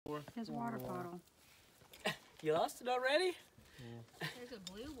His water bottle. You lost it already? Yeah. There's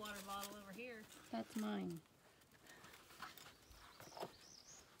a blue water bottle over here. That's mine.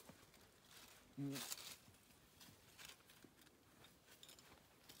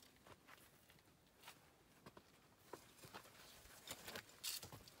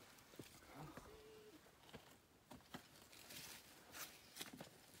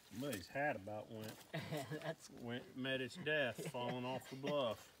 Somebody's hat about met its death, falling off the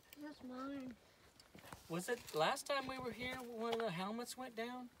bluff. That's mine. Was it last time we were here one of the helmets went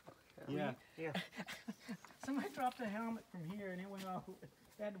down? Yeah. Somebody dropped a helmet from here and it went off.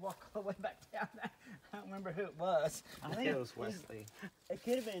 They had to walk all the way back down. I don't remember who it was. I think it was Wesley. It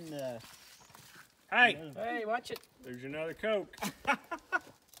could have been. Hey! Hey, watch it. There's another Coke.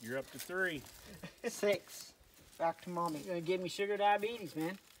 You're up to 3. 6. Back to mommy. You're gonna give me sugar diabetes,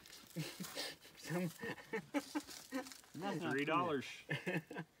 man. $3.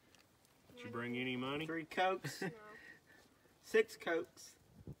 Did you bring any money? 3 Cokes. No. 6 Cokes.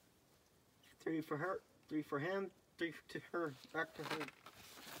 3 for her. 3 for him. 3 to her. Back to her.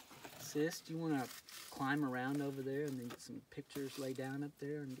 Sis, do you want to climb around over there and then get some pictures, lay down up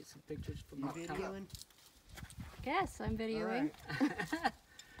there and get some pictures from up top? Videoing? Yes, I'm videoing. Right.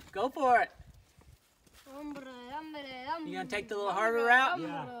 Go for it. You gonna take the little harder route?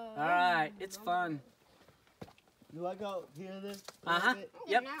 Yeah. All right, it's fun. Do I go hear this? Uh-huh.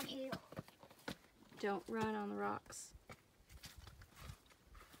 Yep. Don't run on the rocks.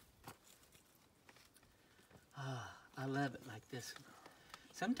 I love it like this.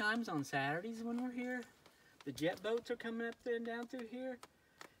 Sometimes on Saturdays when we're here, the jet boats are coming up there and down through here.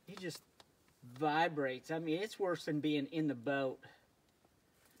 It just vibrates. I mean, it's worse than being in the boat.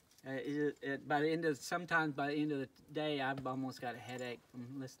 Sometimes by the end of the day, I've almost got a headache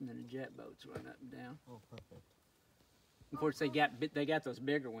from listening to jet boats run up and down. Oh, perfect. Of course, they got those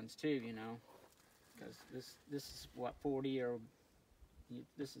bigger ones too, you know, because this is what 40 or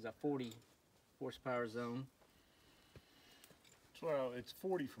this is a 40 horsepower zone. Well, it's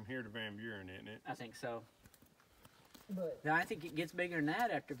 40 from here to Van Buren, isn't it? I think so. But Now, I think it gets bigger than that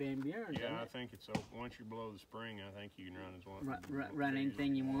after Van Buren. Yeah, I doesn't think it's open. Once you blow the spring, I think you can run as one. it? Run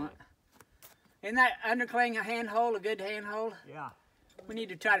anything you want. Isn't that undercling a handhold, a good handhold? yeah. We need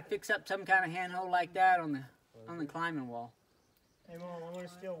to try to fix up some kind of handhold like that on the climbing wall. Hey Mom, I want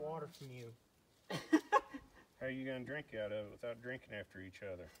to steal water from you. How are you going to drink out of it without drinking after each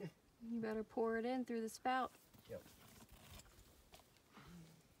other? You better pour it in through the spout. Yep.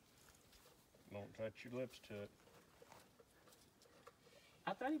 Don't touch your lips to it.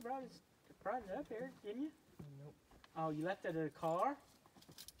 I thought he brought it up here, didn't you? Nope. Oh, you left it at the car?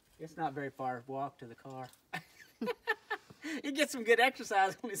 It's not very far walk to the car. You get some good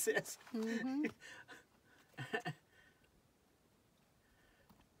exercise when it sits. Mm-hmm.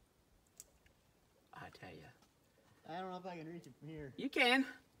 I tell you. I don't know if I can reach it from here. You can.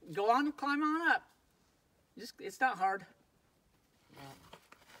 Go on, climb on up. It's not hard.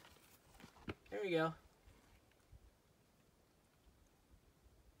 There you go.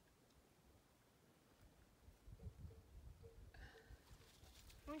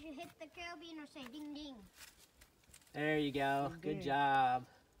 Once you hit the carabiner, say ding ding. There you go. Good Okay. job.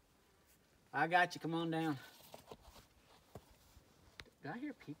 I got you. Come on down. Did I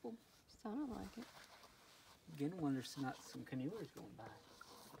hear people? Sounded like it. Again, wonder if not some canoers going by.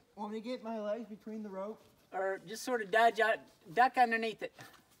 Want me to get my legs between the rope? Or just sort of duck underneath it.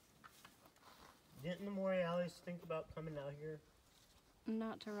 Didn't the Morales think about coming out here?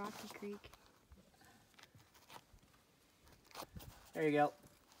 Not to Rocky Creek. There you go.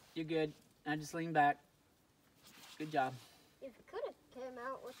 You're good. Now just lean back. Good job. If you could have came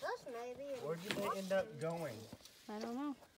out with us, maybe. Where'd you end up going? I don't know.